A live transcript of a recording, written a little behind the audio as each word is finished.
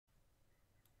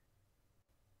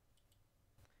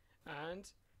And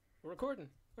we're recording.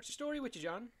 What's your story with you,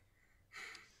 John?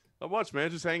 Not much, man.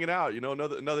 Just hanging out.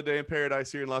 Another day in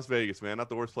paradise here in Las Vegas, man. Not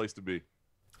the worst place to be.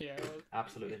 Yeah, well,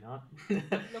 Absolutely not.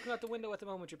 looking out the window at the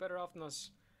moment, you're better off than us.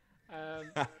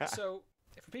 Um, so,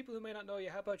 for people who may not know you,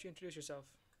 how about you introduce yourself?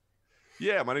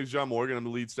 Yeah, my name's John Morgan. I'm the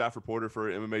lead staff reporter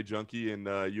for MMA Junkie and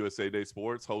USA Day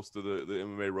Sports, host of the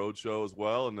MMA Roadshow as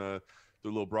well, and do a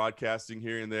little broadcasting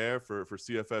here and there for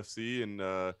CFFC and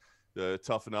the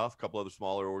Tough Enough, a couple other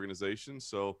smaller organizations.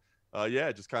 So,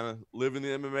 yeah, just kind of living the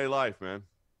MMA life, man.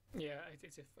 Yeah,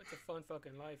 it's a fun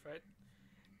fucking life, right?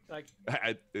 Like,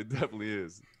 It definitely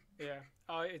is. yeah,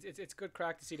 it's good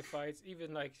crack to see the fights,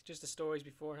 even like just the stories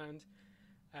beforehand.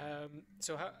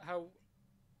 So how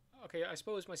okay, I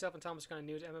suppose myself and Thomas are kind of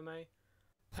new to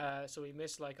MMA, so we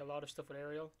missed like a lot of stuff with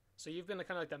Ariel. So you've been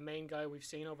kind of like the main guy we've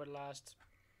seen over the last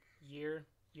year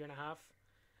and a half,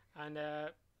 and I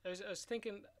was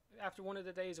thinking after one of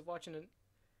the days of watching it,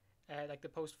 like the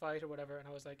post fight or whatever, and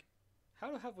I was like,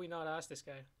 how have we not asked this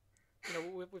guy?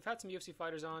 We've had some UFC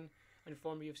fighters on and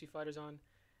former UFC fighters on,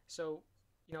 so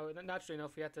naturally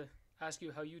enough we had to ask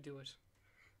you how you do it.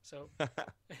 So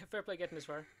fair play getting this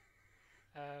far.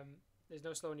 There's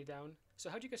no slowing you down. So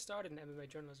how'd you get started in MMA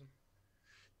journalism?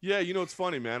 Yeah, it's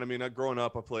funny, man. I mean, growing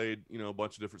up, I played, a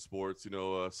bunch of different sports.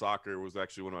 Soccer was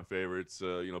actually one of my favorites.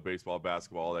 Baseball,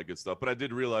 basketball, all that good stuff. But I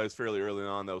did realize fairly early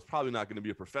on that I was probably not going to be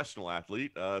a professional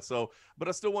athlete. But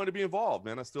I still wanted to be involved,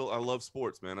 man. I love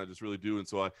sports, man. I just really do. And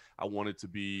so I wanted to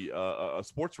be a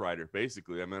sports writer,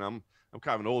 basically. I mean, I'm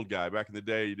kind of an old guy. Back in the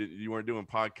day, you weren't doing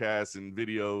podcasts and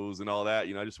videos and all that.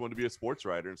 I just wanted to be a sports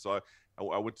writer. And so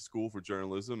I went to school for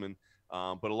journalism and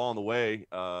but along the way,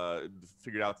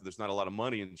 figured out that there's not a lot of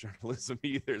money in journalism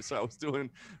either. So I was doing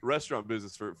restaurant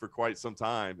business for quite some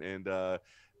time. And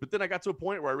but then I got to a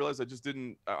point where I realized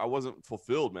I wasn't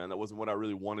fulfilled, man. That wasn't what I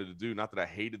really wanted to do. Not that I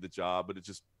hated the job, but it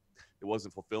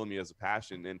wasn't fulfilling me as a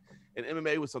passion. And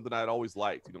MMA was something I'd always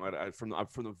liked. From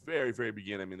the very, very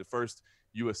beginning. I mean, the first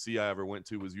UFC I ever went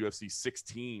to was UFC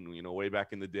 16, way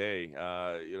back in the day.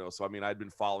 So I mean, I'd been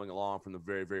following along from the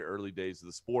very, very early days of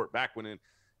the sport back when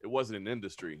it wasn't an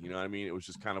industry, you know what I mean? It was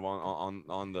just kind of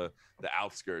on the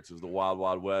outskirts. It was the wild,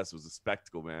 wild west. It was a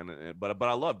spectacle, man. But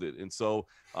I loved it. And so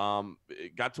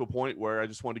it got to a point where I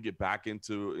just wanted to get back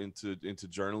into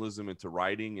journalism, into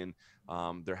writing.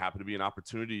 And there happened to be an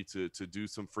opportunity to do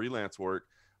some freelance work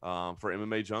for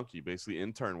MMA Junkie, basically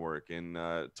intern work, and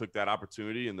took that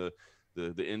opportunity. And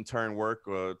the intern work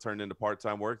turned into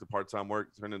part-time work. The part-time work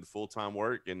turned into full-time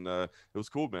work. And it was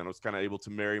cool, man. I was kind of able to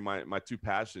marry my two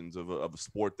passions of a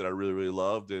sport that I really, really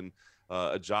loved and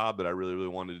a job that I really, really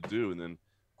wanted to do. And then,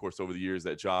 of course, over the years,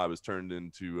 that job has turned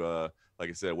into, like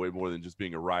I said, way more than just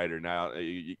being a writer. Now,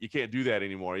 you can't do that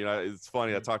anymore. It's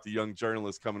funny. I talk to young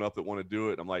journalists coming up that want to do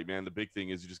it. I'm like, man, the big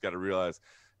thing is you just got to realize,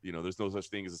 there's no such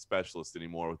thing as a specialist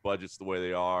anymore with budgets the way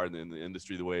they are and then the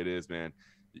industry the way it is, man.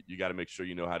 You got to make sure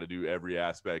you know how to do every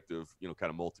aspect of kind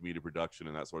of multimedia production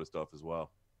and that sort of stuff as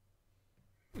well.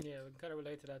 Yeah, we can kind of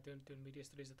relate to that doing media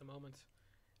studies at the moment.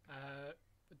 Uh,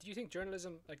 do you think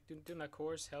journalism, like doing that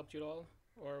course, helped you at all,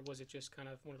 or was it just kind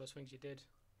of one of those things you did?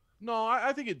 No,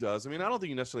 I think it does. I mean, I don't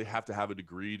think you necessarily have to have a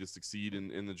degree to succeed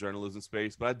in the journalism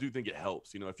space, but I do think it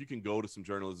helps. If you can go to some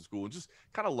journalism school and just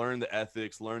kind of learn the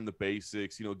ethics, learn the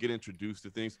basics, get introduced to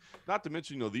things. Not to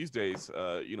mention, these days,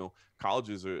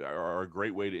 colleges are a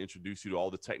great way to introduce you to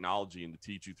all the technology and to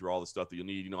teach you through all the stuff that you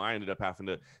need. I ended up having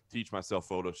to teach myself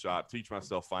Photoshop, teach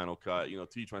myself Final Cut,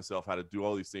 teach myself how to do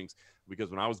all these things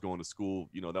because when I was going to school,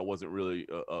 that wasn't really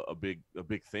a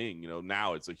big thing.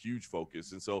 Now it's a huge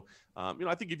focus. And so,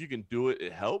 I think if you can do it,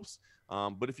 it helps.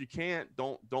 But if you can't,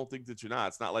 don't think that you're not.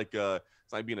 It's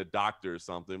like being a doctor or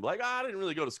something. Like, I didn't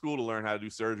really go to school to learn how to do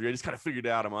surgery. I just kind of figured it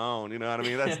out on my own. You know what I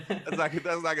mean? That's not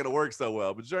going to work so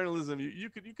well. But journalism, you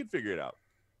could figure it out.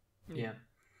 Yeah.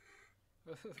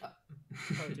 Yeah.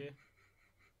 Oh dear.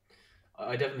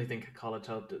 I definitely think college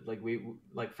helped.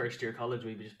 Like first year college,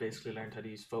 we just basically learned how to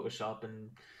use Photoshop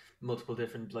and multiple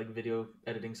different like video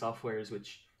editing softwares,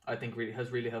 which I think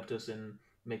really helped us in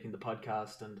making the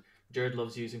podcast. And Jared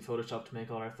loves using Photoshop to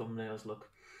make all our thumbnails look.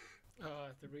 Oh,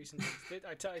 the recent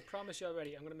ones. I promise you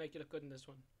already, I'm gonna make you look good in this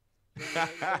one. You're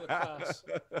gonna look class.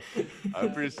 I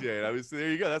appreciate it. I mean, so there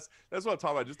you go. That's what I'm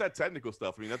talking about. Just that technical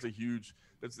stuff. I mean, that's a huge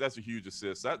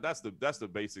assist. That's the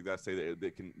basic that I say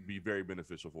that can be very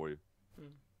beneficial for you.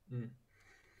 Mm. Mm.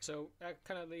 So that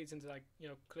kind of leads into like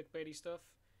clickbaity stuff.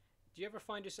 Do you ever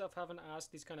find yourself having to ask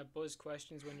these kind of buzz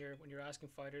questions when you're asking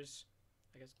fighters,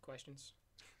 I guess, questions?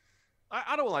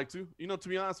 I don't like to. To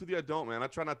be honest with you, I don't, man. I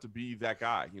try not to be that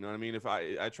guy. You know what I mean? If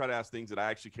I try to ask things that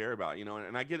I actually care about,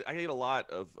 and I get a lot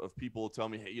of people tell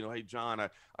me, hey, hey, John, I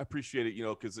appreciate it,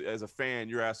 because as a fan,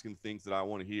 you're asking things that I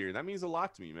want to hear. And that means a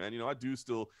lot to me, man. I do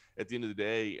still, at the end of the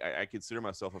day, I consider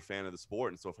myself a fan of the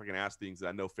sport. And so if I can ask things that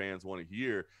I know fans want to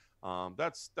hear,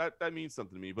 that means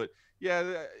something to me. But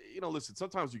yeah, listen,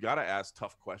 sometimes you got to ask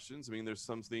tough questions. I mean, there's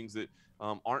some things that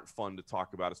aren't fun to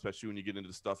talk about, especially when you get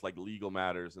into stuff like legal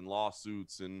matters and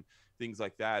lawsuits and things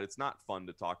like that. It's not fun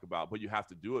to talk about, but you have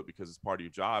to do it because it's part of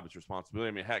your job. It's your responsibility.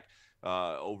 I mean, heck,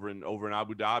 over in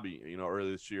Abu Dhabi,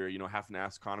 earlier this year, having to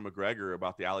ask Conor McGregor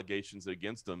about the allegations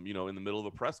against him, in the middle of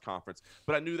a press conference.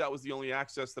 But I knew that was the only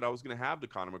access that I was going to have to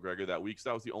Conor McGregor that week. So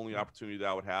that was the only opportunity that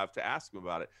I would have to ask him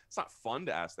about it. It's not fun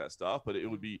to ask that stuff, but I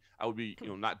would be,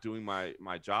 not doing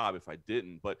my job if I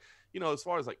didn't. But, as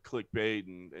far as like clickbait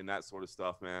and that sort of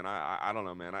stuff, man, I don't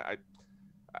know, man.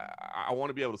 I want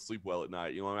to be able to sleep well at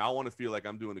night. I want to feel like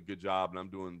I'm doing a good job and I'm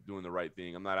doing the right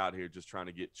thing. I'm not out here just trying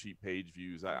to get cheap page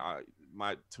views.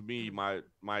 My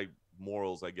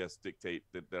morals, I guess, dictate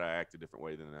that I act a different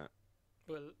way than that.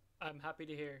 Well, I'm happy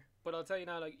to hear, but I'll tell you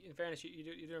now, like, in fairness,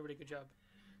 you're doing a really good job.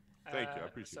 Thank you. I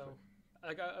appreciate that.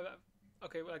 Like,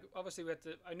 okay, like, obviously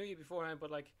I knew you beforehand,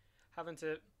 but like having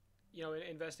to,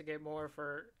 investigate more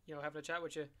for, having a chat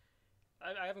with you,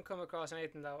 I haven't come across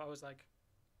anything that I was like,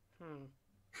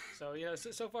 So,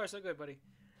 so far so good, buddy.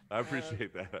 I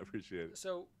appreciate that. I appreciate it.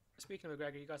 So, speaking of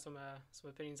McGregor, you got some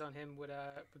opinions on him with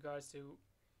regards to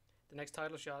the next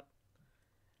title shot.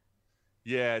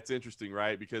 Yeah, it's interesting,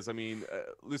 right? Because, I mean,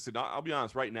 listen, I'll be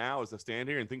honest. Right now, as I stand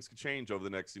here, and things could change over the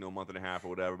next, month and a half or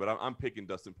whatever, but I'm picking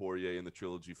Dustin Poirier in the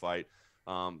trilogy fight.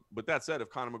 But that said, if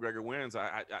Conor McGregor wins,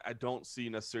 I don't see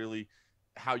necessarily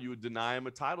how you would deny him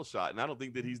a title shot. And I don't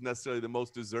think that he's necessarily the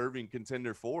most deserving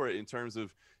contender for it in terms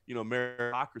of,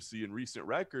 meritocracy and recent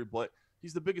record, but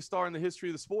he's the biggest star in the history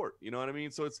of the sport. You know what I mean?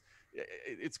 So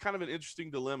it's kind of an interesting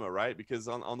dilemma, right? Because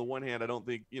on the one hand, I don't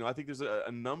think, I think there's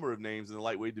a number of names in the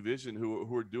lightweight division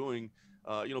who are doing,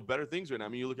 better things right now. I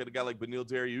mean, you look at a guy like Beneil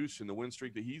Dariush and the win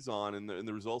streak that he's on and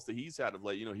the results that he's had of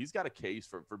late, he's got a case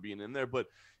for being in there. But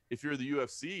if you're the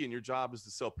UFC and your job is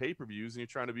to sell pay-per-views and you're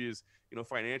trying to be as,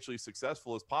 financially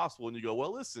successful as possible, and you go,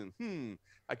 well, listen,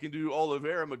 I can do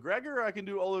Oliveira McGregor, or I can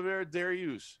do Oliveira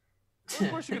Dariush. Well,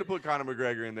 of course you're going to put Conor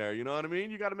McGregor in there. You know what I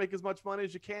mean? You got to make as much money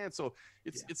as you can. So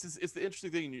it's the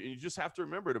interesting thing. You just have to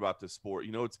remember it about this sport.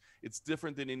 It's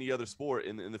different than any other sport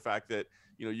in the fact that,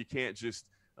 you can't just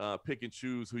pick and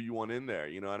choose who you want in there.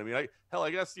 You know what I mean? I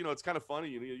guess, it's kind of funny.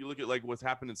 You look at like what's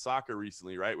happened in soccer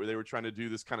recently, right? Where they were trying to do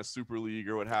this kind of super league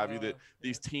or what have you, that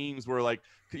these teams were like,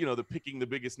 the picking the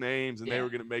biggest names and they were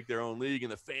going to make their own league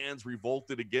and the fans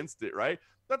revolted against it, right?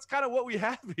 That's kind of what we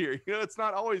have here. It's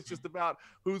not always just about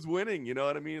who's winning. You know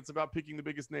what I mean? It's about picking the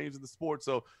biggest names in the sport.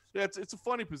 So yeah, it's a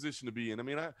funny position to be in. I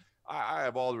mean, I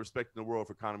have all the respect in the world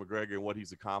for Conor McGregor and what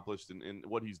he's accomplished and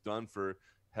what he's done for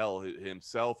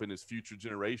himself and his future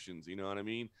generations. You know what I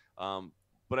mean?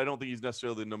 But I don't think he's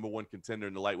necessarily the number one contender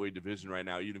in the lightweight division right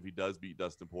now, even if he does beat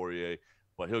Dustin Poirier.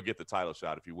 But he'll get the title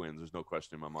shot if he wins. There's no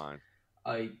question in my mind.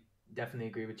 I definitely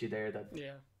agree with you there.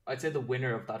 I'd say the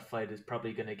winner of that fight is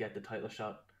probably going to get the title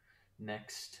shot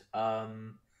next.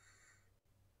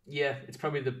 It's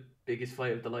probably the biggest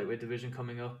fight of the lightweight division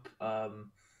coming up. I'm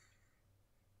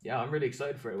really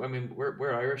excited for it. I mean,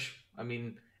 we're Irish. I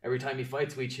mean, every time he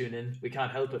fights, we tune in. We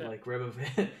can't help it. Like, we're, we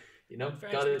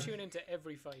tune into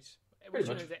every fight. We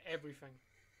tune into everything.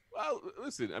 Well,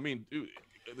 listen, I mean, dude,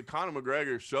 the Conor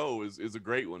McGregor show is a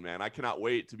great one, man. I cannot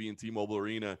wait to be in T-Mobile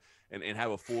Arena and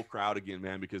have a full crowd again,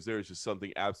 man, because there is just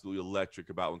something absolutely electric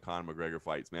about when Conor McGregor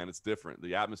fights, man. It's different.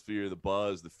 The atmosphere, the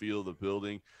buzz, the feel, the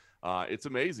building, it's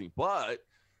amazing. But,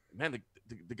 man,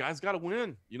 the guy's got to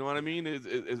win. You know what I mean?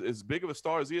 As big of a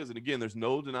star as he is, and again, there's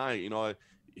no denying,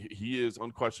 he is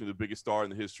unquestionably the biggest star in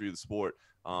the history of the sport.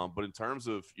 But in terms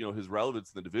of, his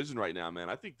relevance in the division right now, man,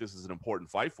 I think this is an important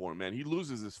fight for him, man. He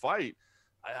loses this fight,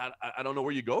 I don't know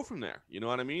where you go from there. You know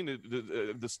what I mean?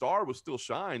 The star will still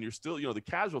shine. You're still, the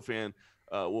casual fan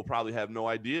will probably have no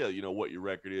idea, what your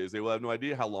record is. They will have no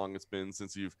idea how long it's been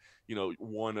since you've,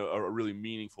 won a really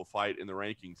meaningful fight in the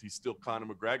rankings. He's still Conor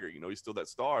McGregor. He's still that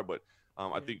star. But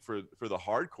I think for the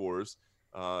hardcores,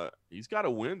 he's got to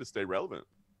win to stay relevant.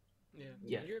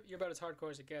 Yeah. You're about as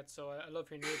hardcore as it gets. So I love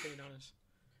hearing your opinion on it.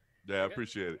 Yeah, I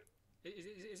appreciate it.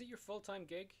 Is it your full-time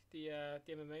gig, the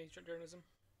MMA journalism?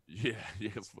 Yeah,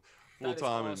 it's full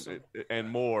time awesome. and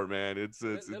more, man. It's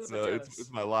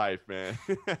my life, man.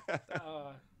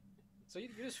 So you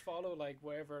just follow like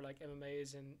wherever like MMA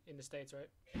is in the States, right?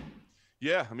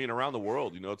 Yeah, I mean, around the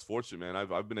world, it's fortunate, man.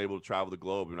 I've been able to travel the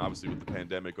globe, and obviously with the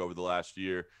pandemic over the last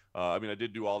year, I mean, I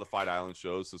did do all the Fight Island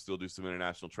shows, so still do some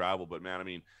international travel. But man, I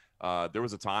mean, there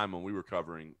was a time when we were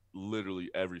covering literally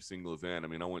every single event. I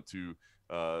mean, I went to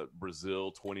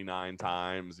Brazil 29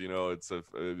 times.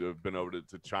 I've been over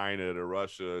to China, to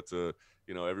Russia, to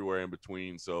everywhere in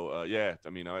between. So yeah, I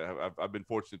mean, I've been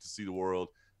fortunate to see the world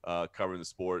covering the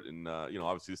sport, and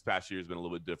obviously this past year has been a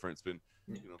little bit different. It's been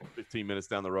 15 minutes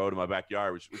down the road in my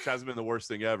backyard, which hasn't been the worst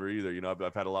thing ever either.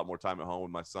 I've had a lot more time at home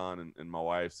with my son and my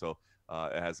wife, so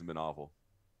it hasn't been awful.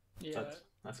 Yeah,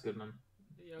 that's good, man.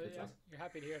 You're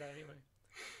happy to hear that anyway.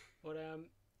 But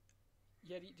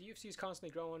yeah, the UFC is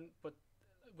constantly growing, but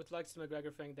with likes of the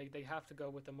McGregor thing, they have to go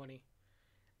with the money,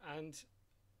 and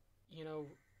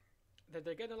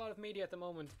they're getting a lot of media at the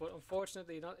moment, but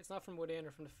unfortunately, it's not from within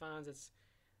or from the fans. It's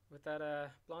with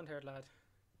that blonde-haired lad,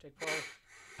 Jake Paul.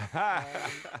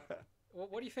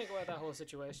 What do you think about that whole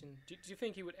situation? Do you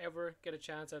think he would ever get a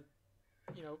chance at,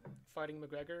 fighting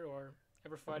McGregor or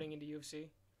ever fighting in the UFC?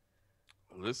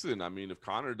 Listen, I mean, if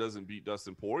Conor doesn't beat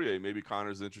Dustin Poirier, maybe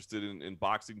Conor's interested in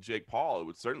boxing Jake Paul. It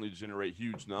would certainly generate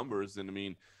huge numbers, and I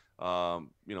mean,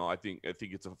 I think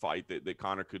it's a fight that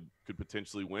Conor could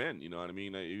potentially win. You know what I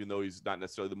mean? Even though he's not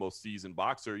necessarily the most seasoned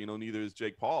boxer, neither is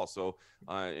Jake Paul. So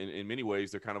in many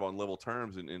ways, they're kind of on level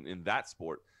terms in that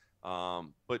sport.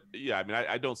 But yeah, I mean,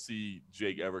 I don't see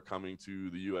Jake ever coming to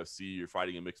the UFC or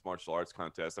fighting a mixed martial arts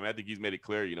contest. I mean, I think he's made it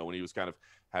clear, when he was kind of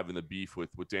having the beef with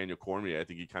Daniel Cormier, I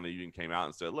think he kind of even came out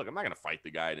and said, look, I'm not going to fight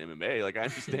the guy in MMA. Like, I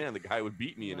understand the guy would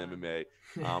beat me in MMA,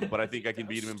 but I think I can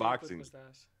beat him in boxing.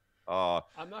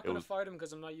 I'm not going to fight him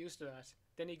because I'm not used to that.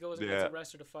 Then he goes and gets a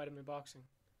wrestler to fight him in boxing.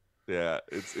 Yeah,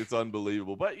 it's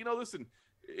unbelievable. But, listen,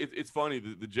 it's funny,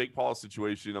 the Jake Paul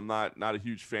situation, I'm not a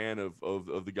huge fan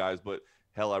of the guys, but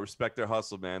hell, I respect their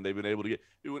hustle, man. They've been able to get.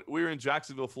 We were in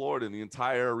Jacksonville, Florida, and the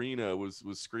entire arena was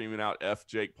screaming out "F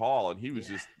Jake Paul," and he was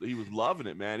he was loving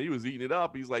it, man. He was eating it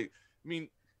up. He's like, I mean,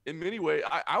 in many ways,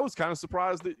 I was kind of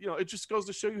surprised that it just goes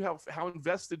to show you how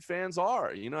invested fans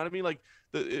are. You know what I mean? Like,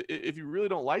 if you really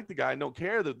don't like the guy and don't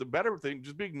care, the better thing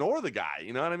just be ignore the guy.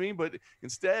 You know what I mean? But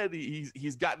instead,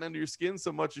 he's gotten under your skin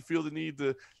so much you feel the need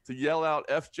to yell out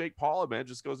 "F Jake Paul," man. It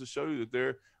just goes to show you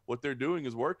that what they're doing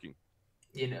is working.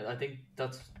 I think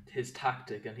that's his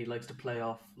tactic, and he likes to play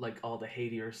off like all the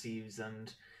hate he receives, and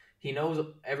he knows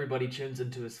everybody tunes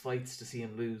into his fights to see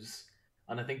him lose,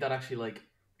 and I think that actually like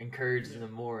encourages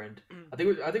him more. And I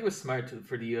think it was smart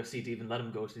for the UFC to even let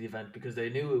him go to the event, because they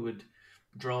knew it would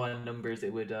draw in numbers.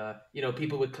 It would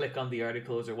people would click on the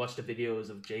articles or watch the videos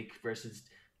of Jake versus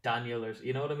Daniel, or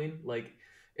you know what I mean. Like,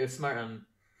 it was smart on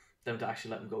them to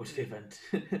actually let him go to the event.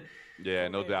 Yeah,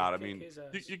 no doubt. I mean,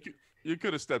 you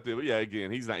could have stepped in, but yeah, again,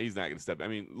 he's not going to step in. I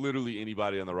mean, literally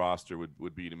anybody on the roster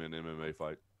would beat him in an MMA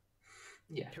fight.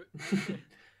 Yeah.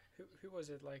 Who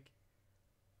was it? Like,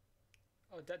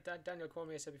 Daniel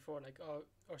Cormier said before, like,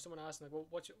 or someone asked him, like,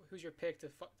 well, who's your pick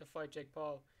to fight Jake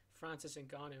Paul? Francis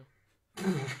Ngannou.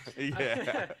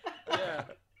 Yeah. Yeah.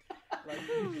 Like,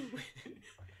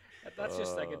 that's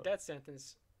just like a death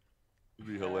sentence.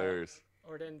 It'd be hilarious.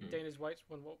 Or then Dana's White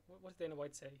one. What did Dana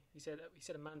White say? He said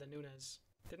Amanda Nunes,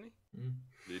 didn't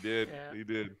he? He did. Yeah. He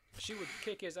did. She would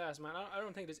kick his ass, man. I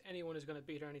don't think there's anyone who's going to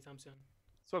beat her anytime soon.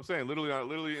 So I'm saying,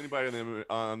 literally anybody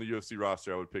on the UFC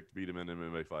roster, I would pick to beat him in an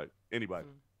MMA fight. Anybody.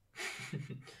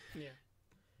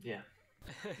 Yeah.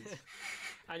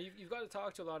 And you've got to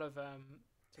talk to a lot of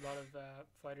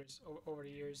fighters over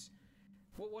the years.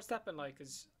 What's that been like?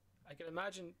 Because I can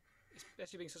imagine,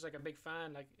 especially being such like a big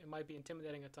fan, like it might be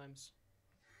intimidating at times.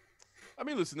 I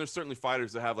mean, listen, there's certainly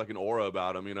fighters that have like an aura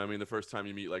about them. I mean, the first time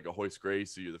you meet like a Hoist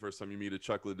Gracie, or the first time you meet a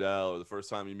Chuck Liddell, or the first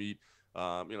time you meet,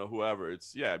 whoever.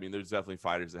 I mean, there's definitely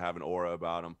fighters that have an aura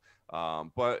about them.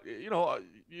 But you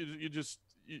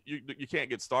can't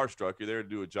get starstruck. You're there to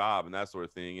do a job and that sort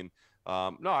of thing. And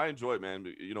no, I enjoy it, man.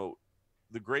 But,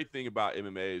 the great thing about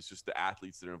MMA is just the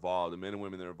athletes that are involved, the men and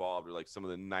women that are involved are like some of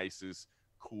the nicest,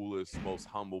 coolest, most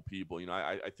humble people.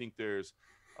 I think there's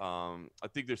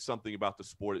something about the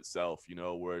sport itself,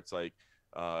 where it's like,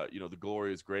 the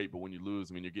glory is great, but when you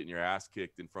lose, I mean, you're getting your ass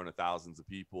kicked in front of thousands of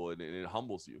people, and it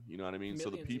humbles you. You know what I mean? Millions, so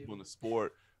the people even. in the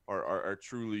sport are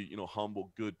truly, humble,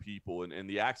 good people, and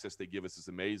the access they give us is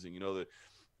amazing.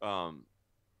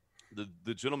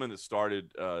 The gentleman that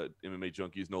started MMA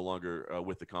Junkie is no longer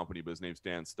with the company, but his name's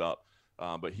Dan Stupp.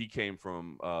 But he came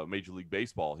from Major League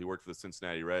Baseball. He worked for the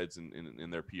Cincinnati Reds in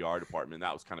their PR department. And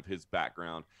that was kind of his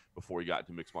background before he got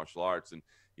into mixed martial arts. And,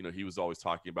 he was always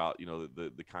talking about,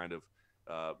 the kind of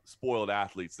spoiled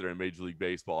athletes that are in Major League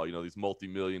Baseball, these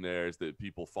multimillionaires that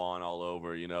people fawn all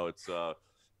over. It's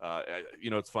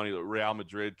It's funny. Real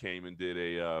Madrid came and did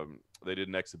they did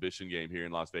an exhibition game here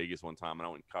in Las Vegas one time, and I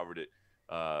went and covered it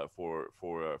for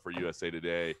USA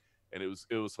Today, and it was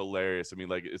hilarious. I mean,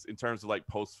 like in terms of like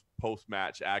post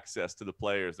match access to the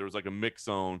players, there was like a mix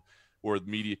zone where the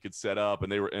media could set up,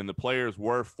 and the players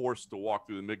were forced to walk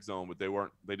through the mix zone, but they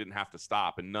didn't have to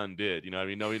stop, and none did. You know what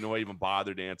I mean? No one even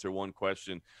bothered to answer one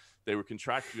question. They were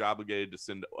contractually obligated to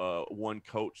send one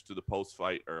coach to the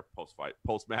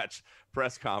post-match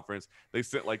press conference. They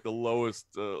sent like the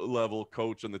lowest level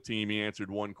coach on the team. He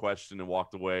answered one question and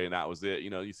walked away, and that was it.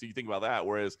 You know, you think about that.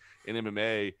 Whereas in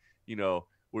MMA, you know,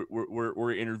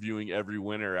 we're interviewing every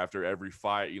winner after every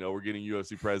fight. You know, we're getting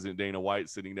UFC President Dana White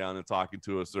sitting down and talking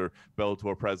to us, or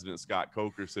Bellator President Scott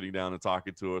Coker sitting down and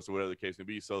talking to us, or whatever the case may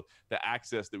be. So the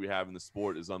access that we have in the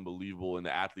sport is unbelievable, and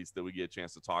the athletes that we get a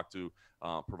chance to talk to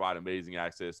provide amazing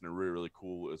access, and are really, really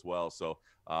cool as well. So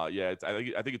I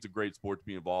think it's a great sport to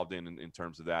be involved in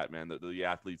terms of that, man. The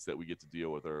athletes that we get to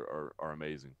deal with are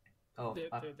amazing. Oh, they're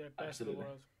best in the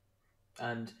world.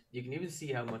 And you can even see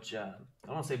how much, I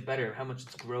don't want to say better, how much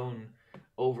it's grown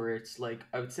over its, like,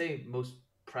 I would say most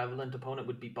prevalent opponent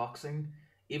would be boxing,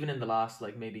 even in the last,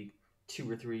 like, maybe 2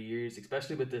 or 3 years,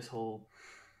 especially with this whole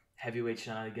heavyweight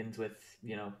shenanigans with,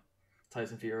 you know,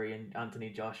 Tyson Fury and Anthony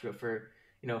Joshua. For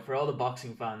all the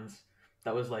boxing fans,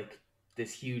 that was, like,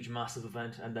 this huge, massive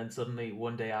event, and then suddenly,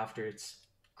 one day after, it's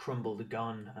crumbled,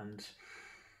 gone, and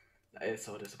it's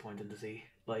so disappointing to see.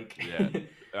 Like, yeah,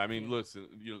 I mean, listen,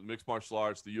 mixed martial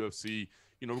arts, the UFC,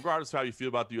 regardless of how you feel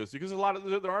about the UFC, because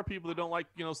there are people that don't like,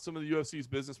 some of the UFC's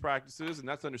business practices, and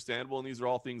that's understandable. And these are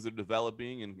all things that are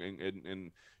developing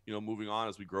and moving on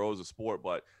as we grow as a sport.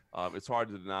 But it's hard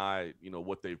to deny,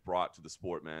 what they've brought to the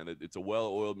sport, man. It's a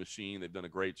well-oiled machine. They've done a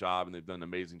great job, and they've done an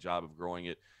amazing job of growing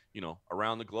it,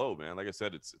 around the globe, man. Like I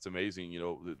said, it's amazing,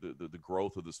 the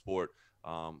growth of the sport,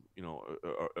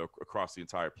 across the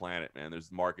entire planet, man.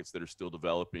 There's markets that are still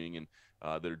developing and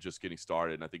that are just getting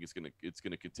started. And I think it's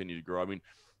gonna continue to grow. I mean,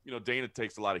 Dana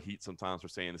takes a lot of heat sometimes for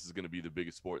saying this is going to be the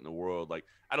biggest sport in the world. Like,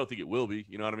 I don't think it will be.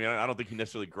 You know what I mean? I don't think he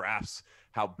necessarily grasps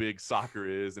how big soccer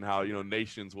is and how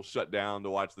nations will shut down to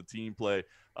watch the team play.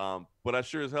 But I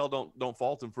sure as hell don't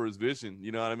fault him for his vision.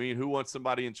 You know what I mean? Who wants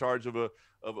somebody in charge of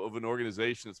an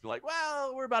organization that's been like,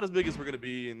 well, we're about as big as we're going to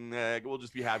be, and we'll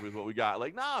just be happy with what we got?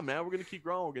 Like, nah, man, we're going to keep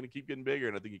growing. We're going to keep getting bigger,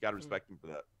 and I think you got to respect him for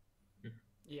that.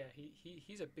 Yeah,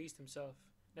 he's a beast himself.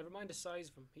 Never mind the size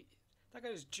of him. That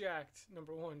guy's jacked,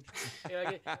 number one.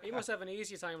 Yeah, he must have an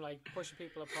easier time, like, pushing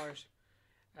people apart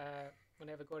when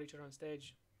they have a go at each other on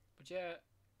stage. But yeah,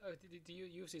 the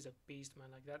UFC's a beast, man.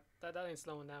 Like, that ain't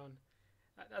slowing down.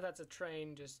 That's a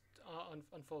train just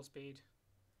on full speed.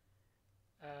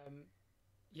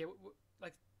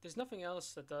 Like, there's nothing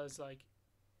else that does, like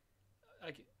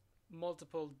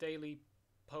multiple daily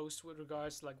posts with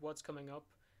regards to, like, what's coming up.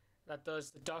 That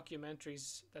does the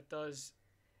documentaries, that does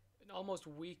almost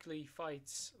weekly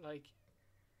fights. Like,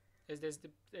 there's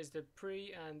the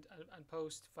pre and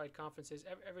post fight conferences.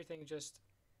 Everything just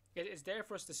it's there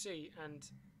for us to see, and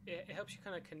it helps you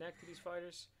kind of connect to these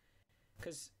fighters.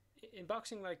 Because in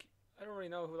boxing, like, I don't really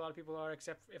know who a lot of people are,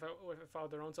 except if I follow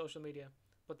their own social media.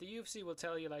 But the UFC will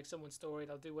tell you, like, someone's story.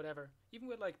 They'll do whatever. Even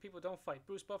with, like, people who don't fight.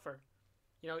 Bruce Buffer,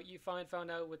 you found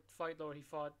out with Fight Lord he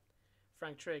fought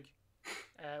Frank Trigg.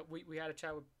 We had a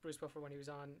chat with Bruce Buffer when he was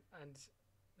on, and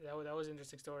that was an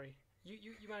interesting story. You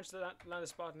managed to land a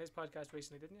spot in his podcast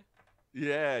recently, didn't you?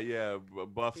 Yeah.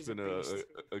 Buff's been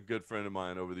a good friend of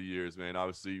mine over the years, man.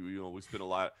 Obviously, we spent a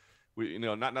lot.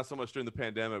 Not so much during the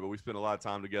pandemic, but we spent a lot of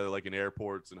time together, like in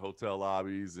airports and hotel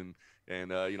lobbies, and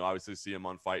obviously see him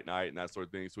on fight night and that sort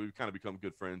of thing. So we've kind of become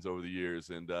good friends over the years.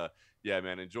 And yeah,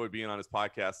 man, enjoyed being on his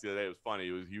podcast the other day. It was funny.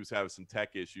 He was having some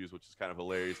tech issues, which is kind of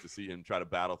hilarious to see him try to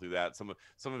battle through that. Some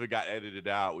of it got edited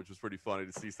out, which was pretty funny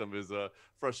to see some of his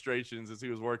frustrations as he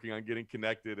was working on getting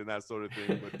connected and that sort of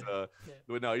thing.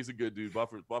 But no, he's a good dude.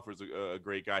 Buffer's a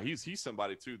great guy. He's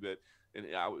somebody too that. And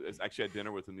I was actually had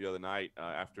dinner with him the other night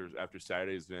after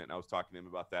Saturday's event. And I was talking to him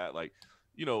about that. Like,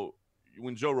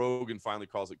 when Joe Rogan finally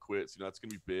calls it quits, that's going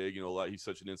to be big. He's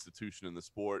such an institution in the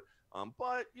sport.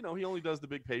 But he only does the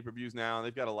big pay-per-views now, and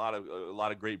they've got a lot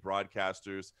of great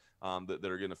broadcasters that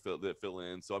are going to fill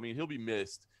in. So I mean, he'll be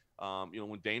missed.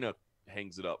 When Dana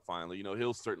hangs it up finally,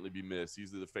 he'll certainly be missed.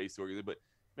 He's the face of the organization. But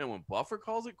man, when Buffer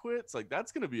calls it quits, like,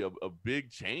 that's going to be a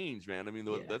big change, man. I mean,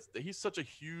 he's such a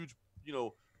huge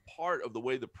part of the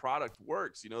way the product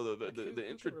works. The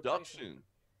introduction.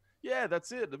 Yeah,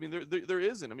 that's it. I mean, there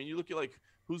isn't. I mean, you look at, like,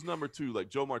 who's number two, like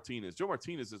Joe Martinez. Joe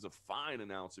Martinez is a fine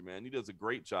announcer, man. He does a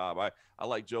great job. I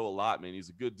like Joe a lot, man. He's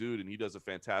a good dude and he does a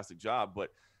fantastic job.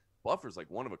 But Buffer's like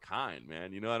one of a kind,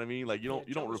 man. You know what I mean? Like, you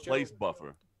don't replace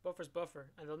Buffer. Buffer's Buffer,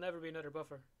 and there'll never be another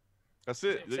Buffer. That's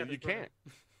it. Except You his brother. can't.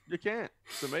 You can't.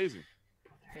 It's amazing.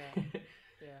 Yeah,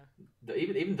 yeah,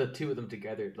 Even the two of them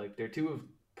together, like they're two of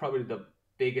probably the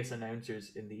biggest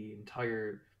announcers in the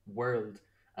entire world.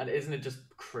 And isn't it just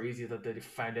crazy that they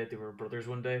found out they were brothers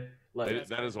one day? Like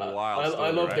That is a I, wild I, story,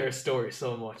 I love right? their story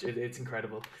so much. It's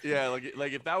incredible. Yeah,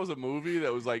 like if that was a movie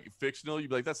that was like fictional, you'd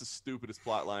be like, that's the stupidest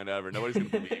plot line ever. Nobody's gonna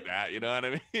believe that. You know what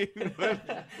I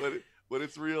mean? but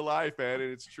it's real life, man,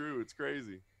 and it's true. It's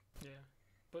crazy. yeah.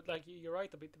 But like you're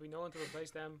right, there'll be no one to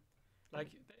replace them. Like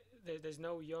there's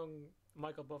no young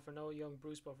Michael Buffer, no young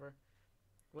Bruce Buffer.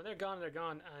 When they're gone,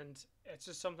 and it's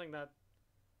just something that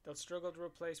they'll struggle to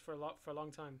replace for a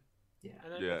long time. Yeah.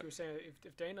 And then Yeah. like you were saying,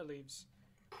 if Dana leaves,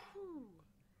 whew,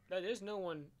 there's no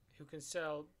one who can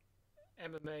sell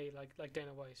MMA like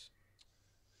Dana White.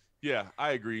 Yeah,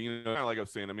 I agree. You know, kind of like I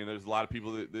was saying. I mean, there's a lot of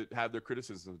people that have their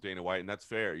criticisms of Dana White, and that's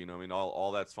fair. You know, I mean,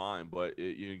 all that's fine. But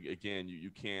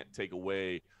you can't take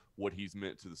away what he's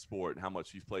meant to the sport and how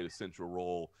much he's played a central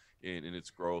role in its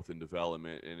growth and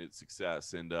development and its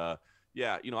success. And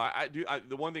yeah, you know, I do.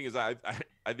 The one thing is, I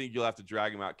think you'll have to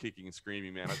drag him out kicking and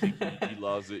screaming, man. I think he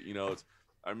loves it. You know,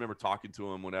 I remember talking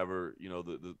to him whenever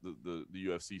the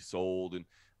UFC sold, and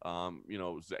you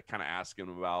know, was kind of asking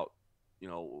him about, you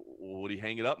know, would he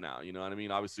hang it up now? You know what I mean?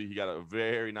 Obviously, he got a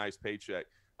very nice paycheck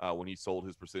when he sold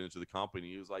his percentage of the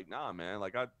company. He was like, nah, man,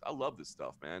 like I love this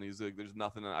stuff, man. He's like, there's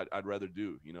nothing I'd rather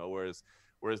do, you know, whereas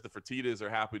the Fertittas are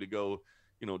happy to go,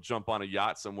 you know, jump on a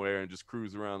yacht somewhere and just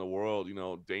cruise around the world. You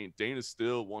know, Dana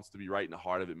still wants to be right in the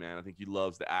heart of it, man. I think he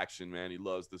loves the action, man. He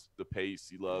loves the pace.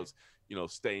 He loves, you know,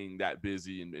 staying that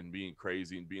busy and being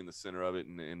crazy and being the center of it.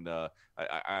 And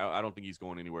I don't think he's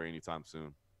going anywhere anytime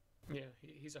soon. Yeah,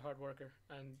 he's a hard worker,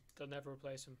 and they'll never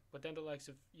replace him. But then the likes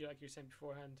of, you like you were saying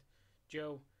beforehand,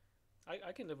 Joe,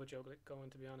 I can live with Joe going,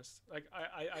 to be honest. Like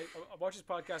I watch his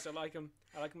podcast. I like him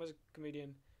as a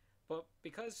comedian, but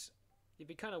because you'd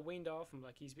be kind of weaned off him.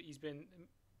 Like he's been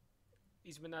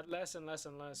at less and less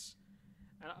and less.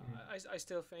 And I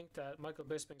still think that Michael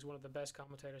Bisping's one of the best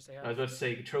commentators they have. I was about to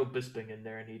say, throw Bisping in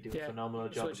there and he'd do a phenomenal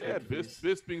job. Yeah,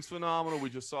 Bisping's phenomenal.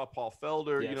 We just saw Paul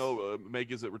Felder, Yes. you know,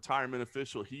 make his retirement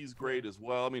official. He's great as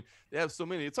well. I mean, they have so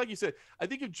many. It's like you said, I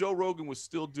think if Joe Rogan was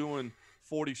still doing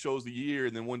 40 shows a year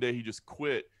and then one day he just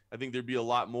quit, I think there'd be a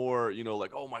lot more, you know,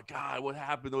 like, oh my God, what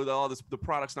happened with all this? The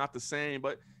product's not the same.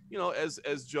 But, you know, as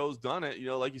Joe's done it, you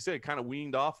know, like you said, kind of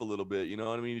weaned off a little bit, you know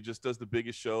what I mean? He just does the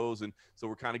biggest shows. And so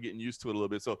we're kind of getting used to it a little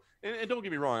bit. So, and don't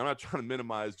get me wrong, I'm not trying to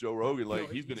minimize Joe Rogan. Like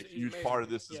he's been a huge part of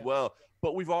this as well.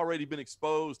 But we've already been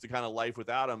exposed to kind of life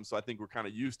without him. So I think we're kind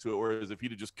of used to it. Whereas if he'd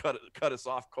have just cut us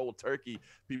off cold turkey,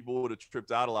 people would have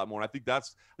tripped out a lot more. And I think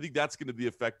that's going to be the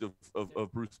effect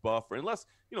of Bruce Buffer. Unless,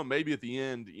 you know, maybe at the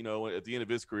end, you know, at the end of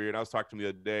his career, and I was talking to him the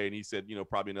other day and he said, you know,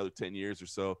 probably another 10 years or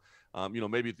so, you know,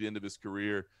 maybe at the end of his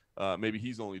career, maybe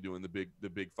he's only doing the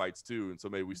big fights too. And so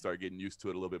maybe we start getting used to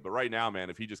it a little bit. But right now,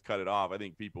 man, if he just cut it off, I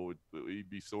think people would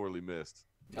be sorely missed.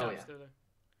 Oh, absolutely.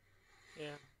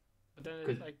 Yeah. But then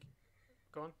it's like,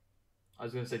 go on. I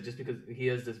was going to say, just because he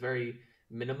has this very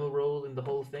minimal role in the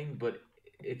whole thing, but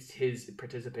it's his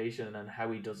participation and how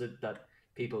he does it that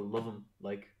people love him.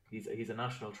 Like he's a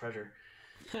national treasure.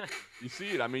 You see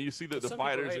it. I mean, you see the Some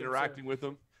fighters people hate him, interacting with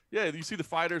him. Yeah, you see the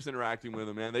fighters interacting with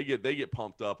him, man. They get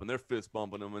pumped up and they're fist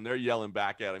bumping him and they're yelling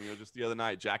back at him. You know, just the other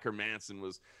night, Jack Hermanson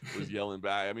was yelling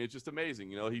back. I mean, it's just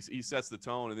amazing. You know, he sets the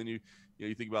tone, and then you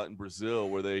think about in Brazil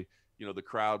where they, you know, the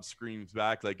crowd screams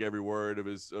back like every word of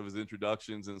his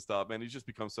introductions and stuff. Man, he's just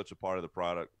become such a part of the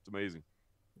product. It's amazing.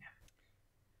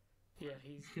 Yeah,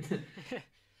 he's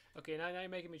okay. Now you're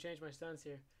making me change my stance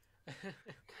here.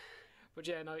 But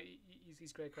yeah, no,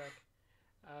 he's great crack.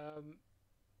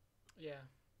 Yeah.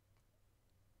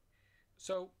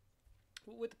 So,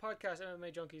 with the podcast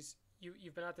MMA Junkies,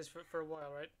 you've been at this for a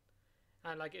while, right?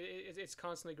 And like it's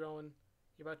constantly growing.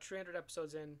 You're about 300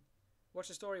 episodes in. What's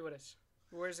the story with it?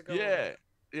 Where's it going?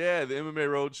 Yeah, the MMA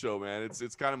Roadshow, man.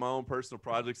 It's kind of my own personal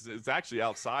project. It's actually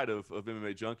outside of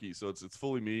MMA Junkie, so it's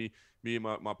fully me and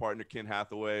my partner Ken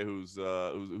Hathaway, who's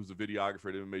a videographer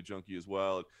at MMA Junkie as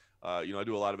well. You know, I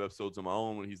do a lot of episodes on my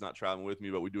own when he's not traveling with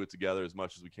me, but we do it together as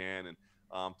much as we can. And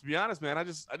to be honest, man, I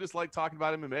just like talking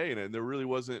about MMA, and there really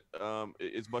wasn't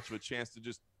as much of a chance to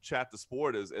just chat the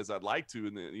sport as I'd like to.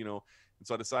 And you know, and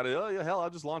so I decided, oh yeah, hell, I'll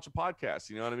just launch a podcast.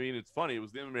 You know what I mean? It's funny. It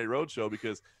was the MMA Roadshow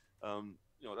because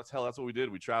you know, that's what we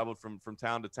did. We traveled from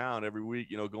town to town every week,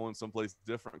 you know, going someplace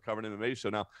different, covering an MMA show.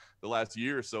 Now, the last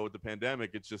year or so with the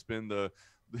pandemic, it's just been the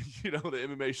you know, the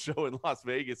MMA show in Las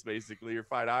Vegas, basically, or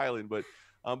Fight Island. But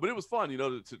it was fun, you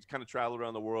know, to kind of travel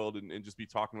around the world and just be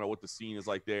talking about what the scene is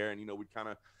like there. And, you know, we'd kind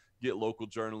of, get local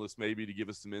journalists maybe to give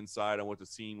us some insight on what the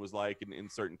scene was like in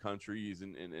certain countries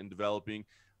and developing.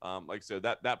 Like I said,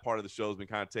 that part of the show has been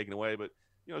kind of taken away, but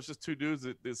it's just two dudes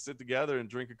that sit together and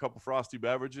drink a couple frosty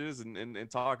beverages and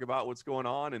talk about what's going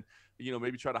on, and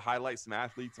maybe try to highlight some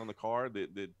athletes on the card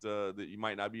that you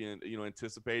might not be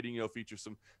anticipating. Feature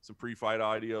some pre-fight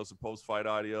audio, some post-fight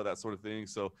audio, that sort of thing.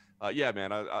 So yeah,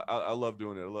 man, I love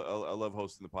doing it. I love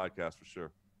hosting the podcast for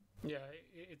sure. Yeah,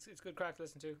 it's good crack to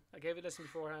listen to. I gave it a listen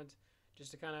beforehand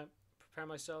just to kind of prepare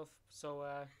myself. So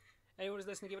anyone who's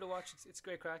listening, give it a watch. It's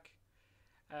great crack.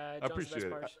 I appreciate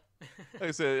it. Like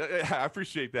I said, I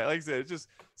appreciate that. Like I said, just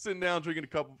sitting down, drinking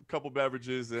a couple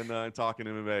beverages and talking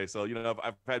MMA. So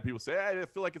I've had people say, hey, I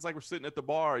feel like it's like we're sitting at the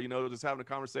bar, just having a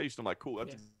conversation. I'm like, cool,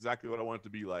 that's exactly what I want it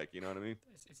to be like. You know what I mean?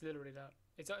 It's literally that.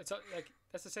 It's like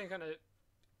that's the same kind of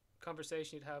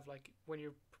conversation you'd have like when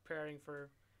you're preparing for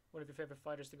one of your favorite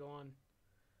fighters to go on.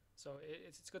 So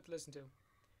it's good to listen to.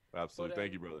 Absolutely.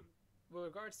 Thank you, brother. With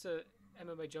regards to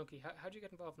MMA Junkie, how did you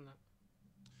get involved in that?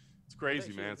 It's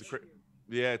crazy, man.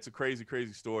 It's a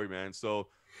crazy story, man. So,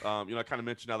 I kind of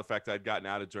mentioned how the fact that I'd gotten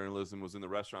out of journalism, was in the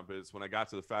restaurant business. When I got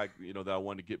to the fact, that I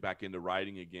wanted to get back into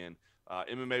writing again,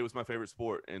 MMA was my favorite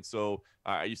sport. And so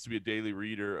I used to be a daily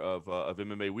reader of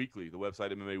MMA Weekly, the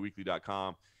website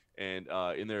MMAweekly.com. And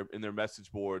in their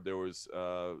message board, there was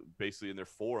basically in their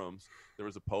forums, there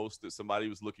was a post that somebody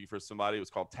was looking for somebody. It was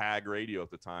called Tag Radio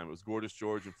at the time. It was Gorgeous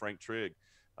George and Frank Trigg.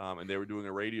 And they were doing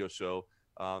a radio show,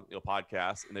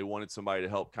 podcast, and they wanted somebody to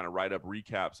help kind of write up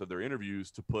recaps of their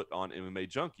interviews to put on MMA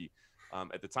Junkie.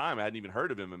 At the time, I hadn't even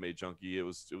heard of MMA Junkie. It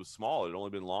was small. It had only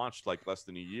been launched like less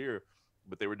than a year,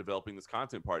 but they were developing this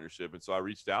content partnership. And so I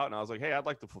reached out and I was like, hey, I'd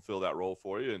like to fulfill that role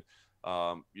for you. And,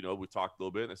 we talked a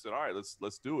little bit and I said, all right,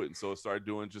 let's do it. And so I started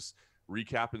doing just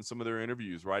recapping some of their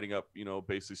interviews, writing up,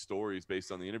 basically stories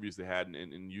based on the interviews they had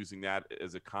and using that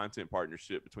as a content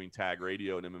partnership between Tag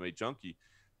Radio and MMA Junkie.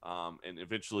 And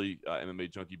eventually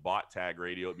MMA Junkie bought Tag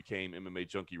Radio. It became MMA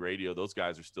Junkie Radio. Those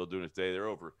guys are still doing it today. They're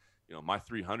over, my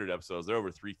 300 episodes. They're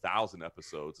over 3,000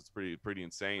 episodes. It's pretty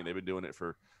insane. They've been doing it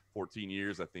for 14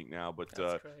 years, I think now. But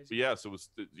yeah, so it was,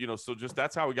 so just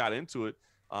that's how we got into it.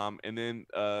 And then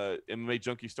MMA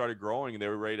Junkie started growing and they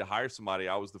were ready to hire somebody.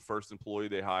 I was the first employee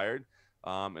they hired.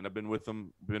 And I've been with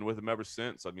them ever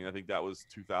since. I mean, I think that was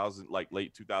 2000, like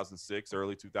late 2006,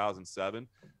 early 2007.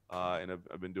 And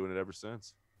I've been doing it ever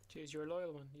since. Jeez, you're a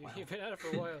loyal one. You've been at it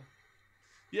for a while.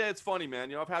 Yeah, it's funny,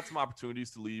 man. I've had some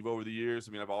opportunities to leave over the years.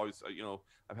 I mean, I've always,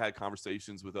 I've had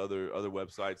conversations with other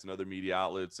websites and other media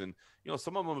outlets, and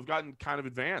some of them have gotten kind of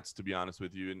advanced, to be honest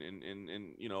with you.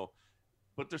 And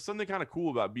but there's something kind of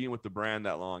cool about being with the brand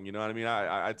that long. You know what I mean?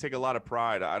 I take a lot of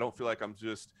pride. I don't feel like I'm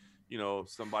just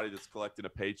somebody that's collecting a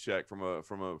paycheck from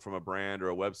a brand or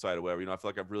a website or whatever. I feel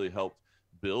like I've really helped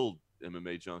build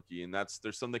MMA Junkie, and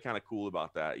there's something kind of cool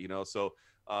about that. So.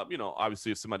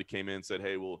 Obviously if somebody came in and said,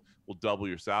 hey, we'll double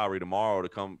your salary tomorrow to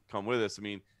come with us. I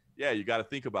mean, yeah, you got to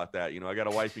think about that. I got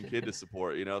a wife and kid to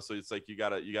support, so it's like, you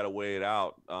gotta weigh it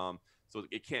out. So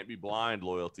it can't be blind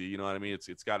loyalty. You know what I mean?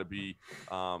 It's gotta be,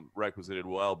 requisited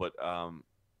well, but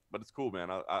it's cool, man.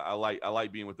 I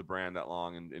like being with the brand that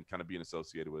long and kind of being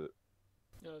associated with it.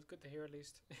 It's good to hear at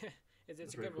least.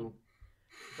 it's a good cool.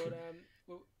 one.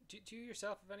 But, do you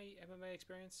yourself have any MMA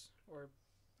experience or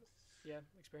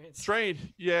experience? Trained.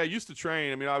 Yeah, I used to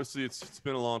train. I mean, obviously it's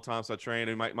been a long time since I trained,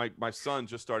 and my son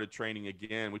just started training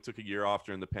again. We took a year off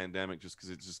during the pandemic just because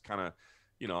it just kind of,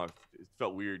 it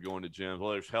felt weird going to gyms.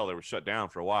 Well, they were shut down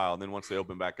for a while, and then once they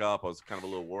opened back up, I was kind of a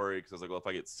little worried because I was like, well, if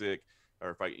I get sick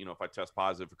or if I test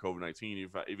positive for COVID-19,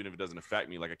 even if it doesn't affect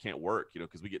me, like I can't work,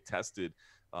 because we get tested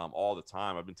all the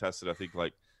time. I've been tested, I think,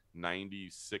 like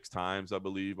 96 times, I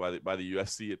believe, by the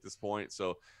UFC at this point.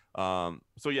 So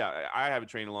yeah, I haven't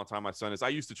trained in a long time. My son is. I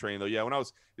used to train though. Yeah,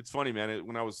 it's funny, man.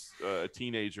 When I was a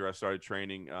teenager, I started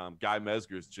training Guy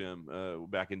Mesger's gym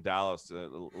back in Dallas,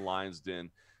 Lions Den,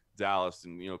 Dallas,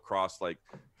 and crossed like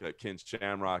Ken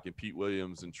Shamrock and Pete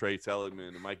Williams and Trey Telligman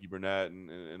and Mikey Burnett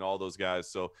and all those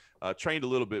guys. So trained a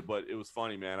little bit, but it was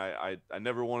funny, man. I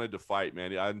never wanted to fight,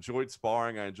 man. I enjoyed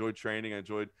sparring. I enjoyed training. I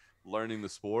enjoyed learning the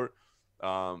sport. But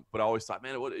I always thought,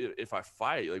 man, what if I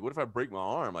fight? Like, what if I break my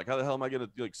arm? Like, how the hell am I going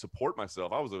to support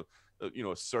myself? I was a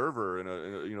server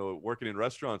and working in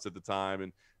restaurants at the time.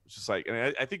 And it's just like,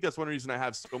 and I think that's one reason I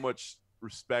have so much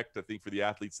respect, I think, for the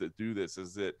athletes that do this,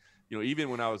 is that, even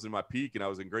when I was in my peak and I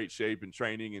was in great shape and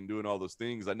training and doing all those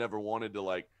things, I never wanted to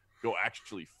like go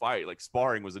actually fight. Like,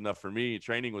 sparring was enough for me.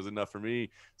 Training was enough for me.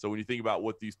 So when you think about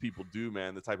what these people do,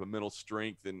 man, the type of mental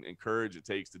strength and courage it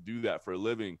takes to do that for a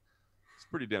living, it's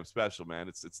pretty damn special, man.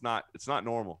 It's not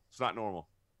normal. It's not normal.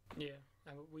 Yeah,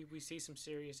 we see some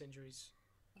serious injuries.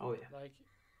 Oh yeah. Like,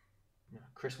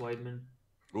 Chris Weidman.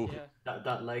 Ooh, Yeah,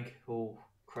 That leg. Oh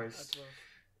that's Christ! rough.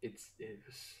 It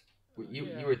was. You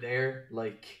Yeah, were there.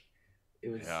 Like it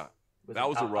yeah, was that it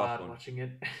was a that rough bad one. watching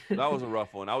it? That was a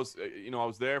rough one. I was, I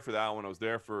was there for that one. I was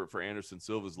there for Anderson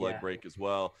Silva's leg Yeah. break as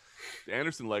well. The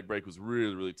Anderson leg break was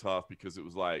really, really tough because it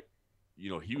was like,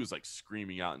 he was like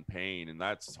screaming out in pain, and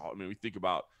that's, I mean, we think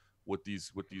about what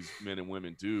these men and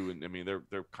women do, and I mean,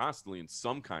 they're constantly in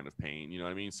some kind of pain. You know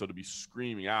what I mean? So to be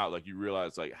screaming out, like you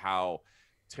realize like how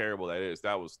terrible that is.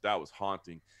 That was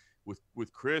haunting.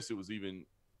 With Chris, it was even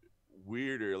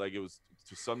weirder. Like it was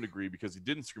to some degree because he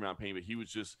didn't scream out in pain, but he was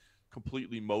just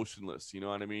completely motionless. You know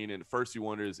what I mean? And at first you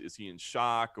wonder, is he in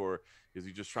shock or is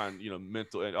he just trying,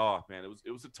 mental? And oh man,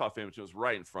 it was a tough image. It was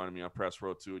right in front of me on press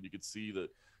row too, and you could see the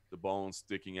bones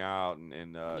sticking out,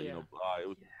 and yeah,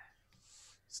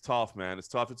 it's tough, man. It's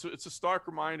tough. It's a stark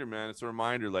reminder, man. It's a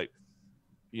reminder, like,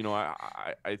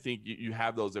 I think you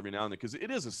have those every now and then because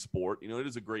it is a sport. It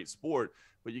is a great sport,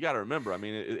 but you got to remember, I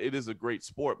mean, it is a great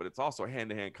sport, but it's also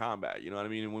hand-to-hand combat. You know what I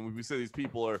mean? And when we say these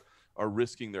people are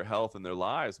risking their health and their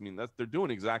lives, I mean, they're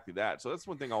doing exactly that. So that's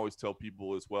one thing I always tell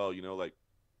people as well. Like,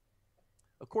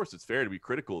 of course it's fair to be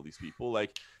critical of these people.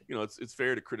 Like, it's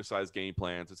fair to criticize game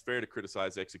plans. It's fair to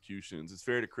criticize executions. It's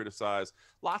fair to criticize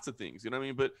lots of things. You know what I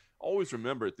mean? But always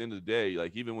remember at the end of the day,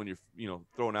 like even when you're,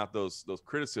 throwing out those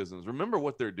criticisms, remember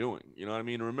what they're doing. You know what I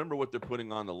mean? Remember what they're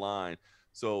putting on the line.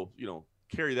 So,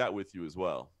 carry that with you as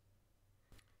well.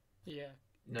 yeah.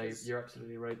 No, 'Cause you're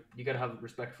absolutely right. You gotta have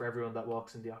respect for everyone that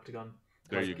walks in the octagon.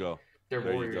 There you Like, go. they're There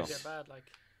you go. warriors. they're bad. Like,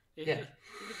 Yeah. even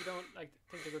if you don't like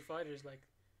think they're good fighters, like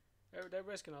they're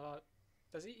risking a lot.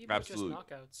 Does he even Absolutely. just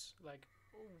knockouts? Like,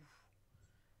 ooh.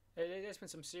 There's been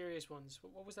some serious ones.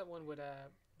 What was that one with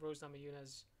Rose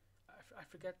Namajunas? I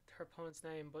forget her opponent's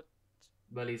name, but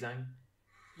Weili Zhang.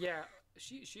 yeah,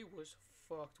 she was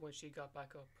fucked when she got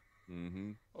back up.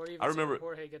 Mm-hmm. Or even I remember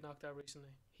Jorge get knocked out recently.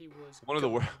 He was one of the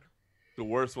gone. the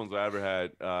worst ones I ever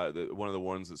had. One of the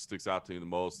ones that sticks out to me the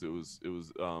most. It was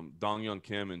Dong Young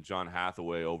Kim and John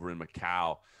Hathaway over in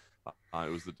Macau.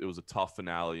 It was a tough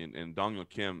finale, and Dong Young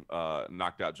Kim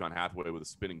knocked out John Hathaway with a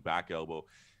spinning back elbow,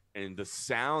 and the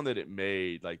sound that it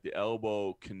made, like the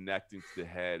elbow connecting to the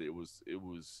head, it was.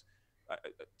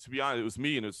 To be honest, it was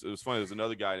me, and it was funny. There's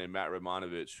another guy named Matt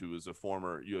Radmanovich who was a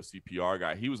former UFC PR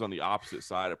guy. He was on the opposite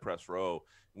side of press row,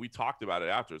 and we talked about it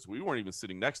afterwards. We weren't even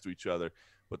sitting next to each other,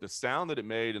 but the sound that it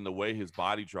made and the way his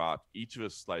body dropped, each of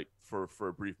us, like for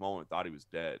a brief moment, thought he was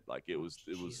dead. Like it was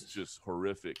just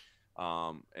horrific.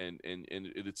 And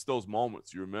it's those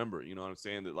moments you remember. You know what I'm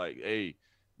saying? That like, hey,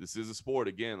 this is a sport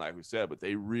again, like we said, but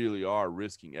they really are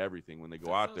risking everything when they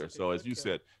go That out sounds there. like a So as good you kill.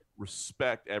 said,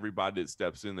 respect everybody that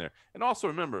steps in there, and also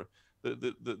remember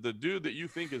the dude that you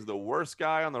think is the worst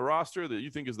guy on the roster, that you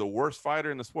think is the worst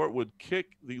fighter in the sport, would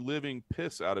kick the living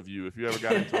piss out of you if you ever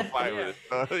got into a fight Yeah.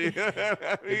 with it. You know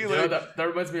what I mean? You Like, know, that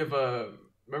reminds me of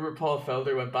remember Paul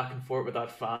Felder went back and forth with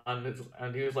that fan,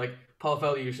 and he was like, Paul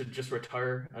Felder, you should just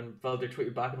retire. And Felder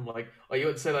tweeted back, and I'm like, oh, you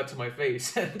wouldn't say that to my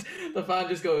face. And the fan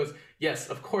just goes, yes,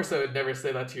 of course I would never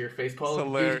say that to your face, Paul. You'd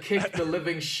hilarious. kick the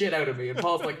living shit out of me. And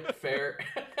Paul's like, fair.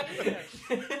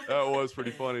 that was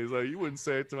pretty funny. He's like, you wouldn't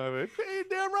say it to my face. Hey,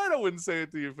 damn right I wouldn't say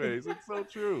it to your face. It's so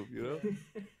true,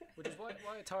 Which is why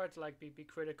it's hard to like be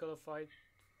critical of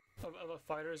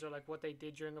fighters or like what they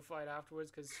did during a fight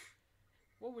afterwards. Because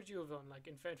what would you have done? Like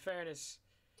in fairness,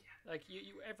 like you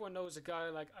everyone knows a guy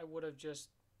like I would have just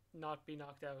not be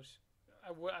knocked out.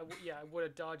 I would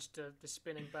have dodged the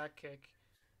spinning back kick.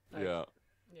 Like, Yeah.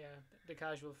 Yeah, the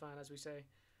casual fan, as we say.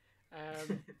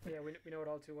 Yeah, we know it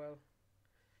all too well.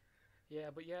 Yeah,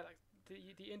 but yeah, like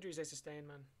the injuries they sustain,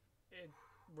 man,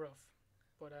 rough.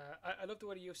 But I love the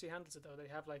way the UFC handles it though. They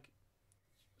have like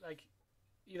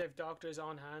either have doctors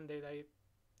on hand, they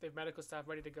have medical staff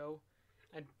ready to go,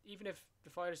 and even if the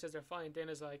fighter says they're fine,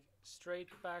 Dana's like straight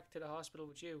back to the hospital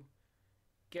with you,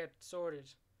 get sorted.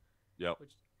 Yep.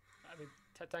 Which, I mean,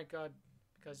 thank God,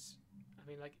 because I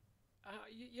mean, like,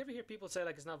 you ever hear people say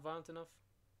like it's not violent enough?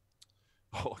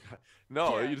 Oh God.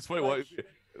 No, Yeah, you just wait. like- What?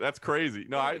 That's crazy.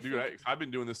 No, Yeah, I if do. you- I've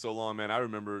been doing this so long, man. I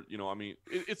remember, I mean,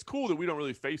 it's cool that we don't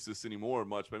really face this anymore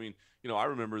much. But I mean, I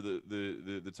remember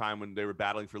the time when they were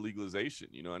battling for legalization.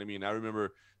 You know what I mean? I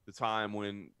remember the time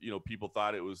when people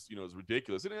thought it was it was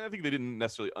ridiculous, and I think they didn't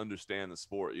necessarily understand the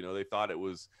sport. They thought it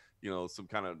was some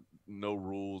kind of no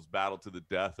rules battle to the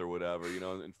death or whatever.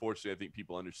 Unfortunately, I think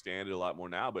people understand it a lot more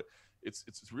now. But it's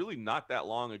really not that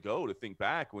long ago to think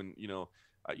back when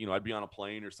I'd be on a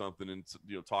plane or something and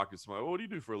talking to somebody. Oh, what do you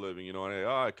do for a living? And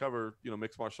I cover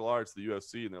mixed martial arts, the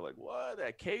UFC, and they're like, what,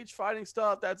 that cage fighting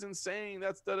stuff? That's insane.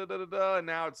 That's da da da da da. And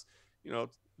now it's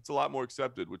it's a lot more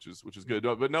accepted, which is good.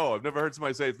 But no, I've never heard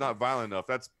somebody say it's not violent enough.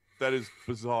 That is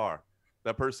bizarre.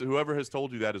 That person, whoever has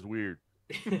told you that, is weird.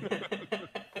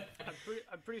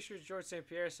 I'm pretty sure George St.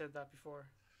 Pierre said that before.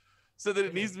 So that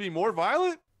it needs to be more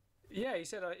violent? Yeah, he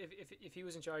said if he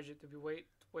was in charge, there'd be way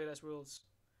less rules.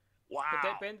 Wow.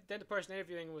 But then the person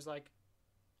interviewing was like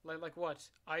what?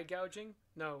 Eye gouging?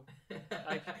 No.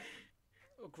 Like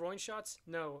groin shots?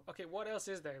 No. Okay, what else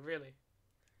is there really?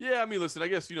 Yeah, I mean, listen, I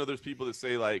guess, there's people that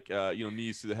say like,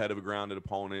 knees to the head of a grounded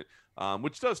opponent,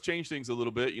 which does change things a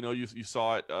little bit. You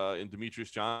saw it in Demetrius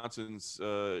Johnson's,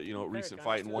 recent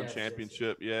fight in one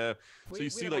championship. Yeah. So you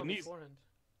see like knees. Beforehand.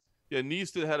 Yeah,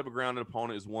 knees to the head of a grounded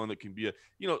opponent is one that can be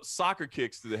soccer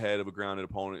kicks to the head of a grounded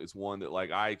opponent is one that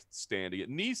like I stand to get.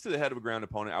 Knees to the head of a grounded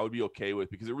opponent I would be okay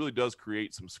with because it really does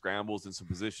create some scrambles and some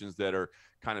positions that are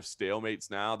kind of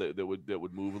stalemates now that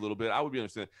would move a little bit. I would be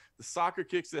understanding. The soccer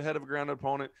kicks to the head of a grounded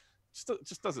opponent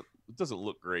just doesn't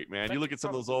look great, man. You look at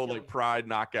some of those old like Pride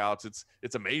knockouts,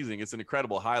 it's amazing. It's an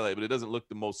incredible highlight, but it doesn't look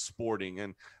the most sporting.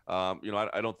 And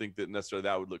I don't think that necessarily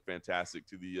that would look fantastic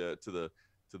to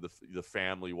the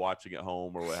family watching at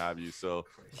home or what have you. So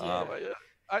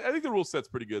I think the rule set's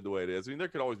pretty good the way it is. I mean, there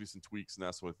could always be some tweaks and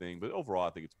that sort of thing, but overall, I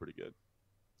think it's pretty good.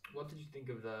 What did you think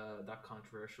of that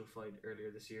controversial fight earlier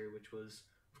this year, which was,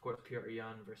 of course, Petr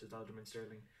Yan versus Aljamain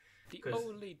Sterling? The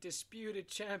only disputed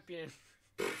champion.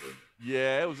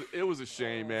 Yeah, it was a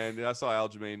shame, man. I saw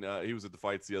Aljamain. He was at the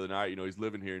fights the other night. He's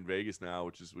living here in Vegas now,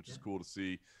 which is cool to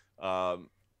see.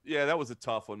 Yeah, that was a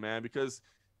tough one, man, because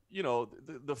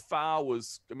the foul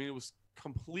was, it was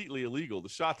completely illegal. The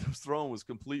shot that was thrown was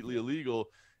completely illegal.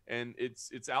 And it's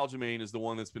Aljamain is the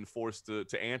one that's been forced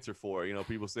to answer for it.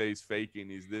 People say he's faking,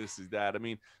 he's this, he's that.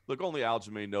 Look, only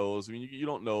Aljamain knows. You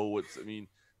don't know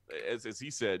as he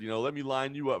said, let me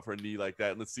line you up for a knee like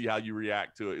that and let's see how you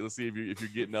react to it. Let's see if you're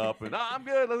getting up and I'm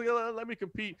good. Let me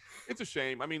compete. It's a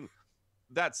shame.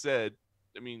 That said,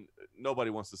 nobody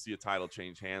wants to see a title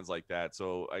change hands like that.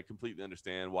 So I completely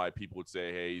understand why people would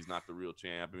say, hey, he's not the real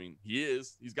champ. He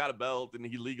is. He's got a belt and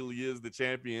he legally is the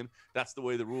champion. That's the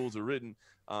way the rules are written.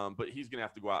 But he's going to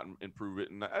have to go out and prove it.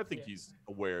 And I think he's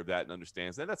aware of that and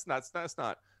understands that. That's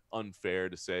not unfair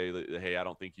to say that, hey, I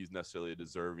don't think he's necessarily a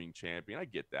deserving champion. I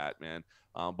get that, man.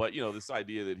 But, this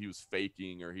idea that he was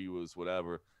faking or he was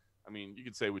whatever – you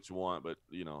can say what you want, but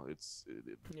the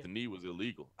knee was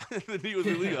illegal. The knee was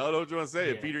illegal. I don't know what you want to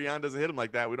say. If Petr Yan doesn't hit him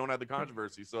like that, we don't have the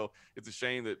controversy. So it's a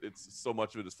shame that it's so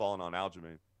much of it is falling on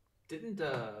Aljamain. Didn't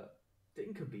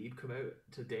Khabib come out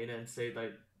to Dana and say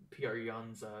that Petr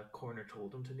Yan's corner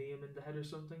told him to knee him in the head or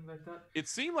something like that? It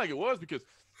seemed like it was because,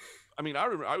 I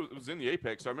remember I was in the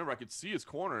Apex, so I remember I could see his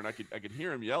corner and I could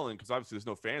hear him yelling because obviously there's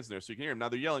no fans in there, so you can hear him. Now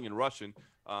they're yelling in Russian.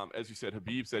 As you said,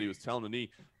 Khabib said he was telling him to knee.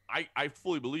 I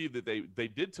fully believe that they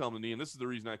did tell him to knee, and this is the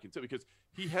reason I can tell, because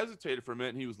he hesitated for a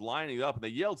minute and he was lining up and they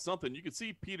yelled something. You could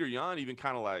see Petr Yan even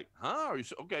kind of like, huh? Are you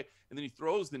sure? Okay. And then he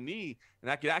throws the knee and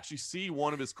I could actually see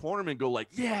one of his cornermen go like,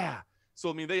 yeah.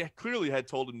 So, they clearly had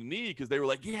told him to knee because they were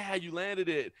like, yeah, you landed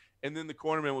it. And then the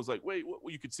cornerman was like, wait, what?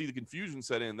 Well, you could see the confusion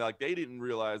set in. Like they didn't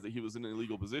realize that he was in an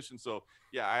illegal position. So,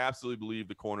 yeah, I absolutely believe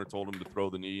the corner told him to throw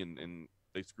the knee and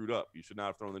they screwed up. You should not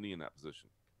have thrown the knee in that position.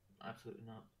 Absolutely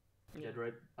not. Yeah,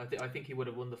 right. I think he would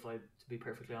have won the fight, to be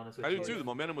perfectly honest with you. I do too. The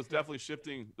momentum was definitely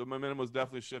shifting.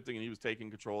 And he was taking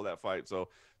control of that fight. So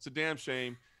it's a damn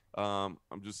shame. I'm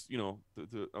just,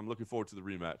 I'm looking forward to the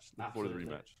rematch.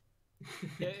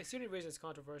 Yeah, it's the only reason it's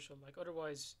controversial. Like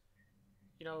otherwise,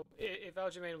 if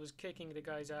Aljamain was kicking the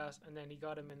guy's ass and then he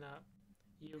got him in that,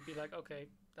 you'd be like, okay,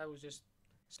 that was just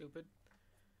stupid.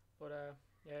 But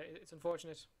it's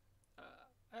unfortunate.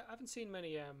 I haven't seen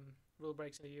many rule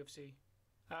breaks in the UFC.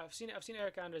 I've seen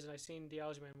Eric Anders and I've seen the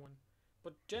Aljamain one,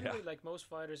 but generally, like most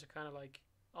fighters are kind of like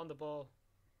on the ball.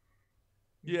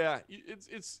 Yeah,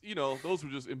 it's those were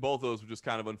just in both those were just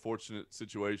kind of unfortunate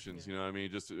situations. Yeah.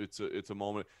 Just it's a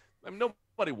moment.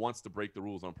 Nobody wants to break the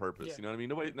rules on purpose. Yeah. You know what I mean?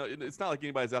 Nobody. No, it's not like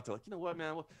anybody's out there like, you know what,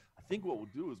 man? Well, I think what we'll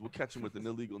do is we'll catch him with an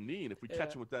illegal knee, and if we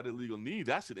catch him with that illegal knee,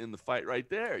 that should end the fight right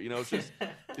there.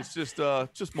 It's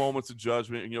just moments of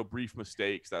judgment, brief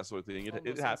mistakes, that sort of thing.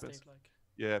 It happens.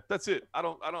 Yeah, that's it. I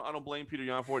don't blame Petr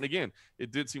Yan for it. And again,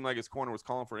 it did seem like his corner was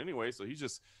calling for it anyway, so he's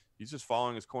just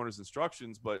following his corner's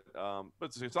instructions. But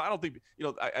so I don't think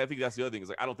I think that's the other thing is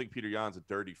like I don't think Petr Yan's a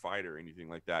dirty fighter or anything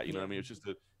like that. You know what I mean? It's just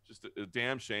a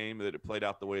damn shame that it played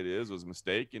out the way it is. It was a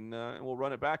mistake, and we'll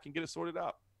run it back and get it sorted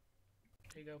out.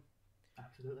 There you go.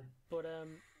 Absolutely. But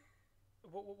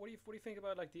what do you think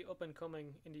about like the up and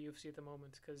coming in the UFC at the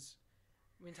moment? Because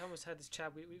me and Thomas had this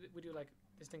chat. We do like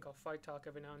this thing called Fight Talk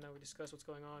every now and then. We discuss what's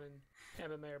going on in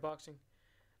MMA or boxing,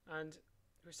 and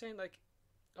we're saying like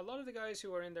a lot of the guys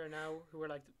who are in there now, who are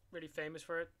like really famous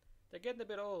for it, they're getting a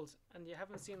bit old, and you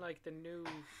haven't seen like the new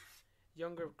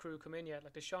younger crew come in yet,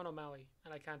 like the Sean O'Malley,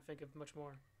 and I can't think of much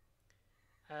more.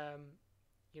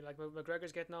 You know, like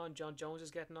McGregor's getting on, John Jones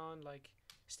is getting on, like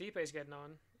Stipe's getting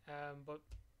on. But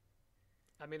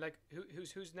I mean, like,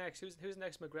 who's next? Who's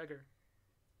next McGregor?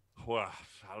 Well,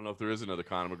 I don't know if there is another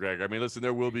Conor McGregor. I mean, listen,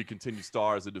 there will be continued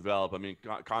stars that develop. I mean,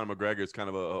 Conor McGregor is kind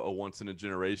of a once in a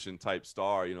generation type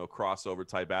star, you know, crossover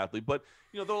type athlete. But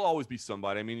you know, there'll always be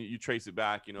somebody. I mean, you trace it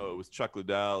back. You know, it was Chuck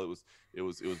Liddell, it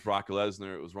was Brock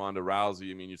Lesnar, it was Ronda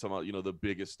Rousey. I mean, you're talking about, you know, the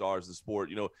biggest stars of the sport.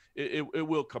 You know, it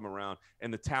will come around,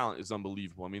 and the talent is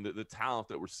unbelievable. I mean, the talent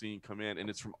that we're seeing come in, and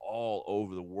it's from all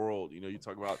over the world. You know, you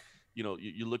talk about, you know,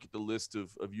 you look at the list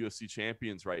of UFC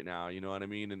champions right now, you know what I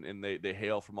mean? And they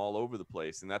hail from all over the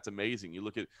place. And that's amazing. You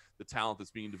look at the talent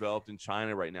that's being developed in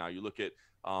China right now. You look at,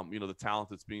 you know, the talent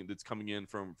that's coming in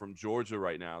from Georgia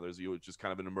right now. There's, you know, just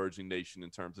kind of an emerging nation in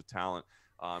terms of talent.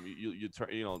 You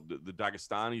know, the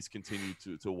Dagestanis continue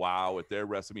to wow at their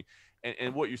wrestling.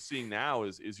 And what you're seeing now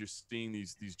is you're seeing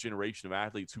these generation of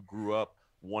athletes who grew up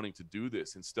wanting to do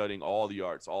this and studying all the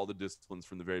arts, all the disciplines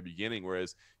from the very beginning.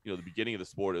 Whereas, you know, the beginning of the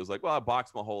sport, it was like, well, I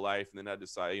boxed my whole life, and then I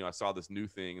decided, you know, I saw this new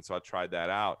thing, and so I tried that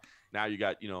out. Now you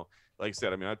got, you know, like I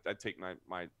said, I mean, I take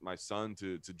my son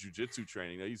to jujitsu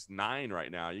training. You know, he's 9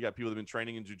 right now. You got people that have been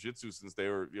training in jujitsu since they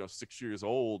were, you know, 6 years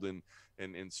old, and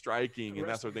striking and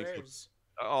that sort of thing.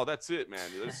 Oh, that's it, man.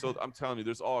 So I'm telling you,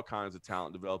 there's all kinds of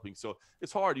talent developing. So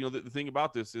it's hard. You know, the thing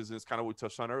about this is, and it's kind of what we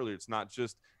touched on earlier, it's not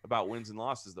just about wins and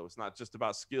losses, though. It's not just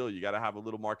about skill. You got to have a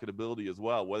little marketability as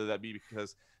well, whether that be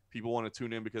because people want to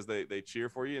tune in because they cheer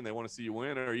for you and they want to see you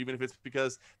win, or even if it's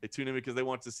because they tune in because they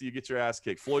want to see you get your ass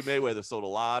kicked. Floyd Mayweather sold a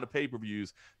lot of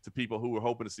pay-per-views to people who were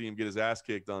hoping to see him get his ass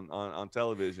kicked on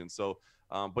television. So,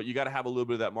 but you got to have a little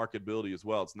bit of that marketability as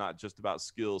well. It's not just about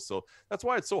skills. So that's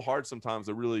why it's so hard sometimes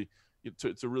to really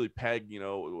peg, you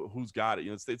know, who's got it.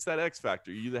 You know, it's that X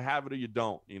factor. You either have it or you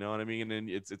don't. You know what I mean? And then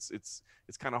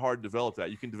it's kind of hard to develop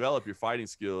that. You can develop your fighting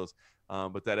skills,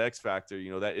 but that X factor,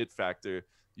 you know, that it factor,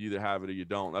 you either have it or you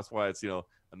don't. That's why it's, you know,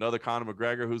 another Conor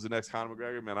McGregor. Who's the next Conor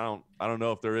McGregor? Man, I don't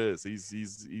know if there is.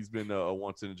 He's been a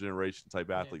once in a generation type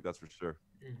athlete. Yeah. That's for sure.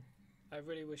 I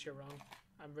really wish you're wrong.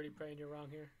 I'm really praying you're wrong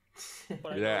here.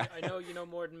 But I know you know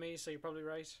more than me, so you're probably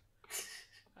right.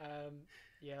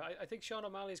 Yeah, I think Sean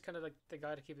O'Malley is kind of like the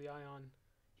guy to keep the eye on.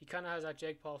 He kind of has that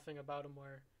Jake Paul thing about him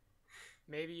where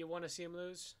maybe you want to see him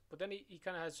lose, but then he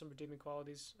kind of has some redeeming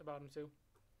qualities about him too.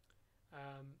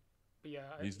 But yeah,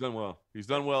 he's done well. He's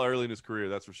done well early in his career,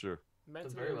 that's for sure.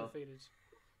 Mentally undefeated.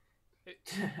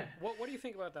 What do you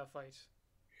think about that fight?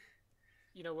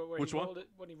 You know, where Which he one?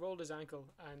 when he rolled his ankle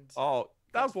and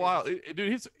that was wild,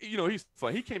 dude. He's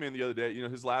fun. He came in the other day. You know,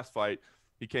 his last fight.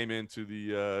 He came into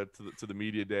to the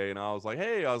media day, and I was like,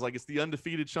 it's the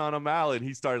undefeated Sean O'Malley. And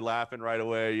he started laughing right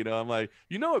away. You know, I'm like,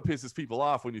 you know, it pisses people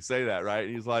off when you say that, right?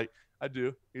 And he's like, I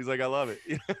do. He's like, I love it.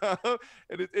 You know?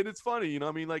 And it's funny, you know.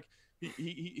 I mean, like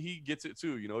he gets it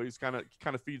too. You know, he's kind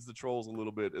of feeds the trolls a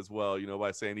little bit as well. You know,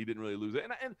 by saying he didn't really lose it.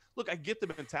 And look, I get the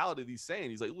mentality that he's saying.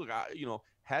 He's like, look,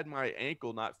 had my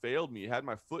ankle not failed me, had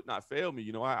my foot not failed me,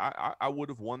 you know, I would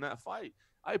have won that fight.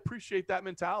 I appreciate that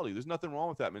mentality. There's nothing wrong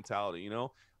with that mentality, you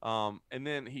know. And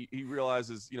then he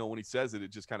realizes, you know, when he says it,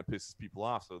 it just kind of pisses people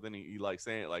off. So then he likes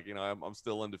saying it, like, you know, I'm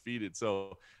still undefeated.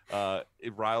 So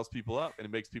it riles people up, and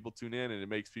it makes people tune in, and it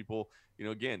makes people, you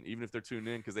know, again, even if they're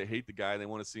tuning in because they hate the guy and they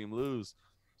want to see him lose,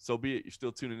 so be it. You're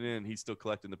still tuning in. He's still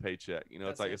collecting the paycheck. You know,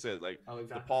 it's like I said, like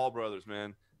the Paul brothers,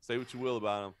 man. Say what you will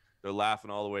about them, they're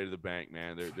laughing all the way to the bank,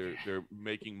 man. They're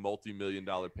making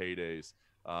multi-million-dollar paydays.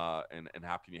 And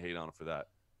how can you hate on them for that?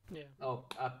 Yeah. Oh,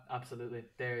 absolutely.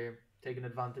 They're taking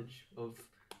advantage of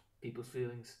people's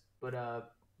feelings. But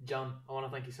John, I want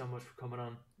to thank you so much for coming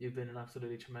on. You've been an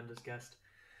absolutely tremendous guest.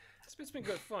 It's been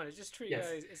good fun. It's just three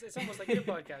guys. It's almost like your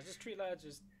podcast. Just three lads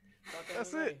just talking.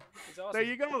 That's MMA. It. It's awesome. There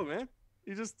you go, man.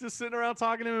 You're just sitting around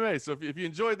talking MMA. So if you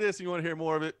enjoyed this and you want to hear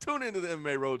more of it, tune into the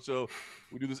MMA Roadshow.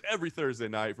 We do this every Thursday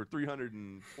night for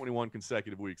 321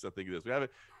 consecutive weeks. I think it is.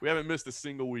 We haven't missed a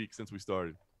single week since we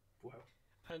started. Wow.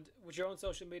 And with your own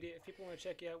social media, if people want to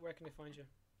check you out, where can they find you?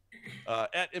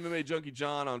 At MMA Junkie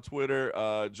John on Twitter,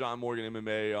 John Morgan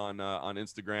MMA on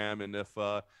Instagram, and if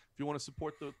you want to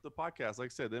support the podcast, like I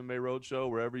said, the MMA Roadshow,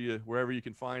 wherever you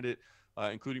can find it,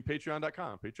 including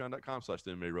patreon.com/the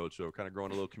MMA Roadshow. We're kind of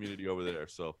growing a little community over there,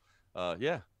 so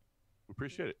yeah, we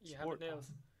appreciate it. You have it nailed.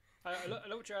 I love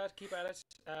what you're at. Keep at it.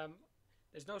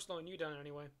 There's no slowing you down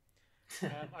anyway.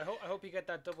 I hope you get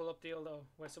that double up deal though,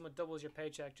 where someone doubles your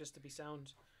paycheck just to be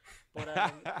sound. But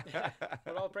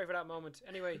we'll all pray for that moment.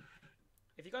 Anyway,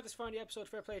 if you got this far in the episode,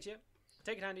 fair play to you.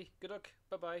 Take it handy. Good luck.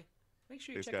 Bye bye. Make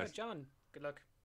sure you Thanks, check out guys. John. Good luck.